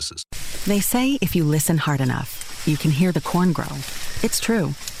stewardship practices. They say if you listen hard enough, you can hear the corn grow. It's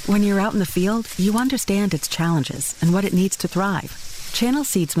true. When you're out in the field, you understand its challenges and what it needs to thrive. Channel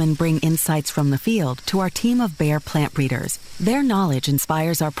Seedsmen bring insights from the field to our team of Bayer plant breeders. Their knowledge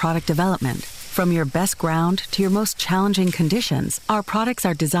inspires our product development. From your best ground to your most challenging conditions, our products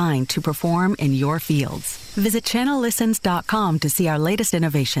are designed to perform in your fields. Visit channellistens.com to see our latest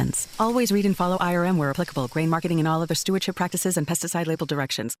innovations. Always read and follow IRM where applicable, grain marketing and all other stewardship practices and pesticide label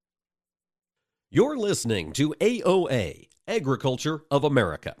directions. You're listening to AOA, Agriculture of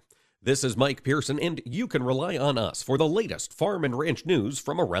America. This is Mike Pearson, and you can rely on us for the latest farm and ranch news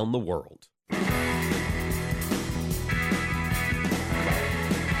from around the world.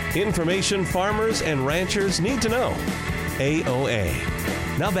 Information farmers and ranchers need to know. AOA.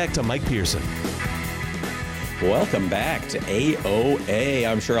 Now back to Mike Pearson. Welcome back to AOA.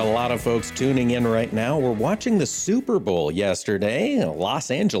 I'm sure a lot of folks tuning in right now were watching the Super Bowl yesterday. Los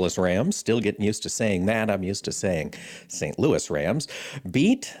Angeles Rams, still getting used to saying that. I'm used to saying St. Louis Rams,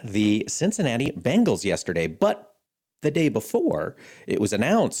 beat the Cincinnati Bengals yesterday. But the day before, it was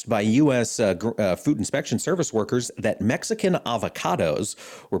announced by U.S. Food Inspection Service workers that Mexican avocados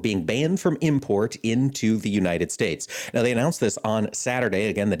were being banned from import into the United States. Now, they announced this on Saturday,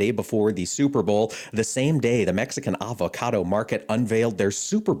 again, the day before the Super Bowl. The same day, the Mexican avocado market unveiled their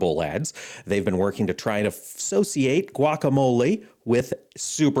Super Bowl ads. They've been working to try to associate guacamole with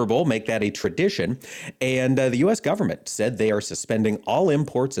Super Bowl, make that a tradition. And the U.S. government said they are suspending all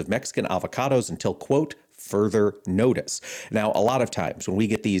imports of Mexican avocados until, quote, further notice. Now, a lot of times when we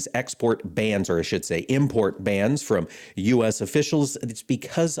get these export bans, or I should say import bans from U.S. officials, it's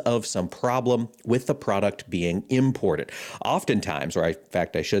because of some problem with the product being imported. Oftentimes, or in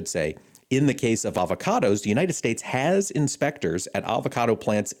fact, I should say, in the case of avocados, the United States has inspectors at avocado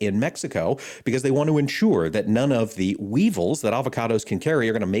plants in Mexico because they want to ensure that none of the weevils that avocados can carry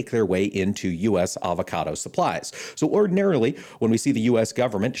are going to make their way into U.S. avocado supplies. So ordinarily, when we see the U.S.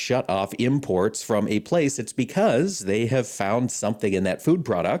 government shut off imports from a place, it's because they have found something in that food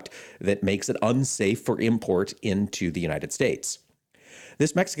product that makes it unsafe for import into the United States.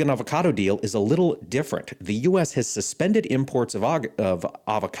 This Mexican avocado deal is a little different. The U.S. has suspended imports of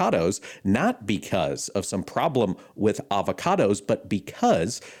avocados, not because of some problem with avocados, but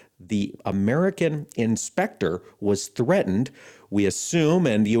because the American inspector was threatened. We assume,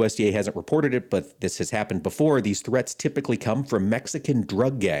 and the USDA hasn't reported it, but this has happened before, these threats typically come from Mexican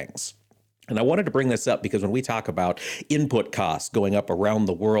drug gangs. And I wanted to bring this up because when we talk about input costs going up around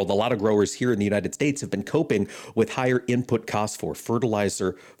the world, a lot of growers here in the United States have been coping with higher input costs for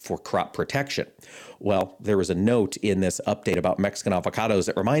fertilizer, for crop protection. Well, there was a note in this update about Mexican avocados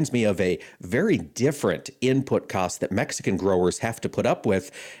that reminds me of a very different input cost that Mexican growers have to put up with,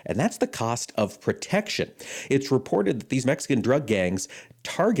 and that's the cost of protection. It's reported that these Mexican drug gangs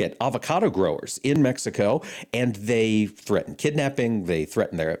target avocado growers in Mexico, and they threaten kidnapping. They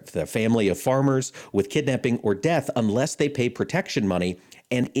threaten the family of farmers with kidnapping or death unless they pay protection money.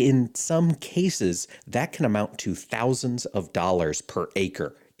 And in some cases, that can amount to thousands of dollars per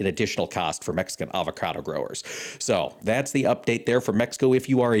acre in additional cost for Mexican avocado growers. So that's the update there for Mexico. If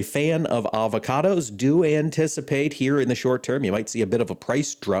you are a fan of avocados, do anticipate here in the short term, you might see a bit of a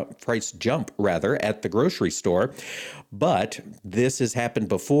price jump at the grocery store. But this has happened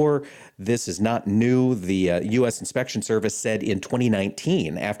before. This is not new. The U.S. Inspection Service said in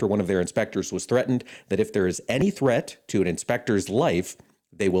 2019, after one of their inspectors was threatened, that if there is any threat to an inspector's life,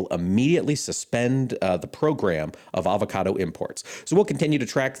 they will immediately suspend the program of avocado imports. So we'll continue to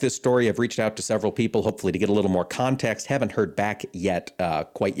track this story. I've reached out to several people, hopefully to get a little more context. Haven't heard back yet,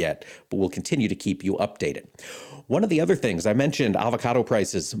 quite yet, but we'll continue to keep you updated. One of the other things I mentioned, avocado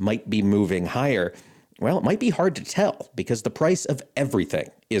prices might be moving higher. Well, it might be hard to tell because the price of everything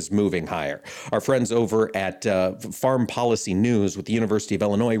is moving higher. Our friends over at Farm Policy News with the University of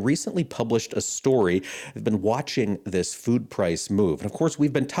Illinois recently published a story. They've been watching this food price move. And of course,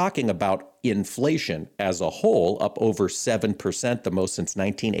 we've been talking about inflation as a whole, up over 7%, the most since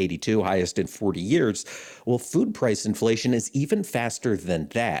 1982, highest in 40 years. Well, food price inflation is even faster than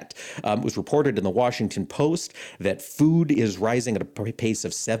that. It was reported in the Washington Post that food is rising at a pace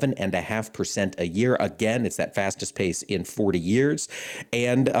of 7.5% a year. Again, it's that fastest pace in 40 years.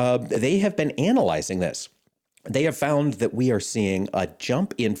 And they have been analyzing this. They have found that we are seeing a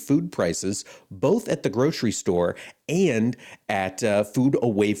jump in food prices, both at the grocery store and at food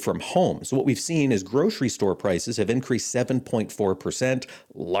away from home. So what we've seen is grocery store prices have increased 7.4%,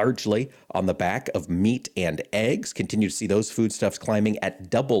 largely on the back of meat and eggs. Continue to see those foodstuffs climbing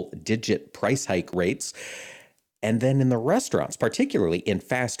at double-digit price hike rates. And then in the restaurants, particularly in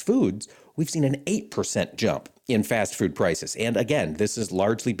fast foods, we've seen an 8% jump in fast food prices. And again, this is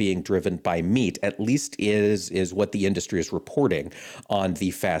largely being driven by meat, at least is what the industry is reporting on the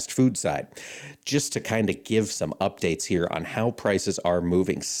fast food side. Just to kind of give some updates here on how prices are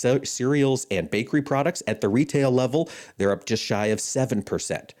moving. So, cereals and bakery products at the retail level, they're up just shy of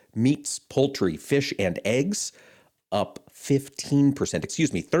 7%. Meats, poultry, fish, and eggs up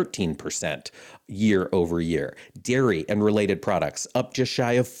 13% year over year. Dairy and related products up just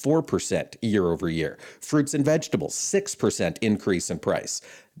shy of 4% year over year. Fruits and vegetables, 6% increase in price.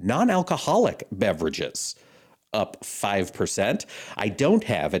 Non-alcoholic beverages up 5%. I don't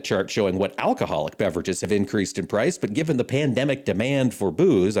have a chart showing what alcoholic beverages have increased in price, but given the pandemic demand for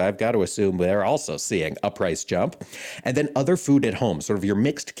booze, I've got to assume they're also seeing a price jump. And then other food at home, sort of your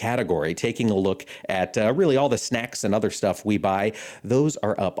mixed category, taking a look at really all the snacks and other stuff we buy, those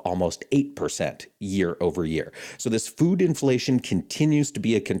are up almost 8% year over year. So this food inflation continues to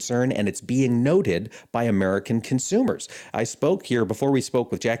be a concern, and it's being noted by American consumers. I spoke here before we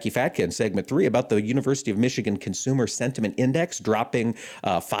spoke with Jacqui Fatka in segment 3 about the University of Michigan Consumer Sentiment Index dropping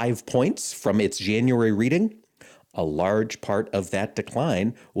 5 points from its January reading. A large part of that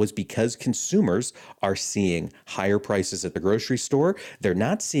decline was because consumers are seeing higher prices at the grocery store. They're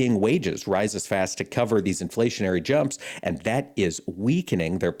not seeing wages rise as fast to cover these inflationary jumps, and that is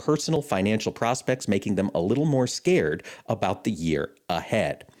weakening their personal financial prospects, making them a little more scared about the year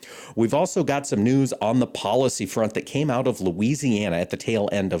ahead. We've also got some news on the policy front that came out of Louisiana at the tail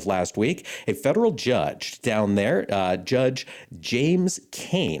end of last week. A federal judge down there, Judge James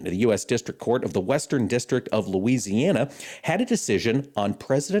Kane, the U.S. District Court of the Western District of Louisiana, had a decision on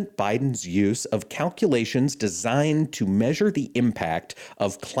President Biden's use of calculations designed to measure the impact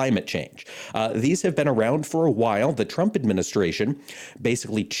of climate change. These have been around for a while. The Trump administration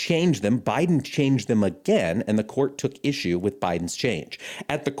basically changed them. Biden changed them again, and the court took issue with Biden's change.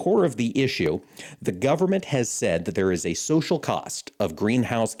 At the core of the issue, the government has said that there is a social cost of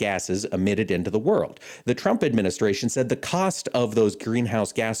greenhouse gases emitted into the world. The Trump administration said the cost of those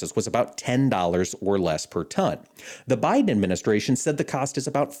greenhouse gases was about $10 or less per ton. The Biden administration said the cost is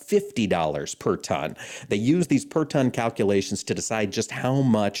about $50 per ton. They use these per ton calculations to decide just how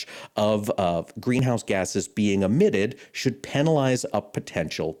much of greenhouse gases being emitted should penalize a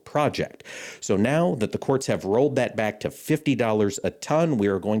potential project. So now that the courts have rolled that back to $50 a ton, we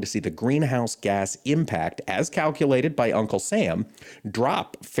are going to see the greenhouse gas impact, as calculated by Uncle Sam,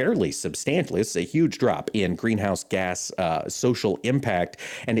 drop fairly substantially. It's a huge drop in greenhouse gas social impact,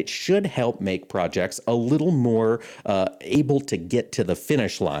 and it should help make projects a little more able to get to the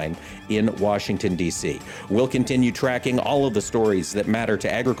finish line in Washington, D.C. We'll continue tracking all of the stories that matter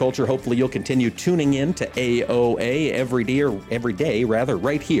to agriculture. Hopefully you'll continue tuning in to AOA every day,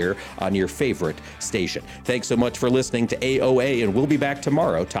 right here on your favorite station. Thanks so much for listening to AOA, and we'll be back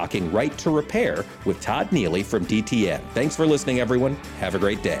tomorrow talking right to repair with Todd Neely from DTN. Thanks for listening, everyone. Have a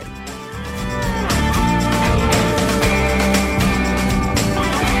great day.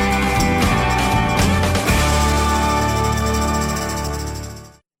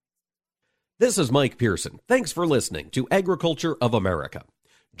 This is Mike Pearson. Thanks for listening to Agriculture of America.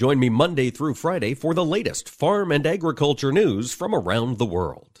 Join me Monday through Friday for the latest farm and agriculture news from around the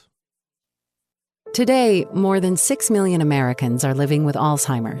world. Today, more than 6 million Americans are living with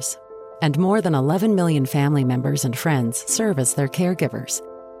Alzheimer's, and more than 11 million family members and friends serve as their caregivers.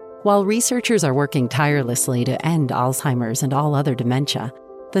 While researchers are working tirelessly to end Alzheimer's and all other dementia,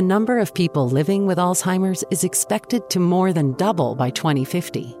 the number of people living with Alzheimer's is expected to more than double by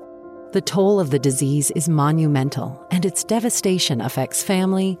 2050. The toll of the disease is monumental, and its devastation affects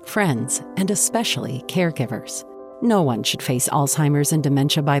family, friends, and especially caregivers. No one should face Alzheimer's and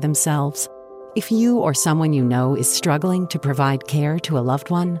dementia by themselves. If you or someone you know is struggling to provide care to a loved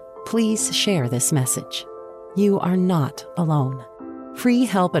one, please share this message. You are not alone. Free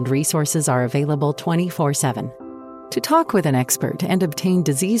help and resources are available 24/7. To talk with an expert and obtain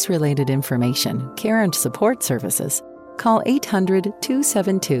disease-related information, care and support services, call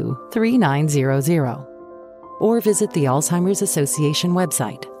 800-272-3900 or visit the Alzheimer's Association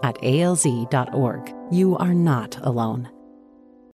website at alz.org. You are not alone.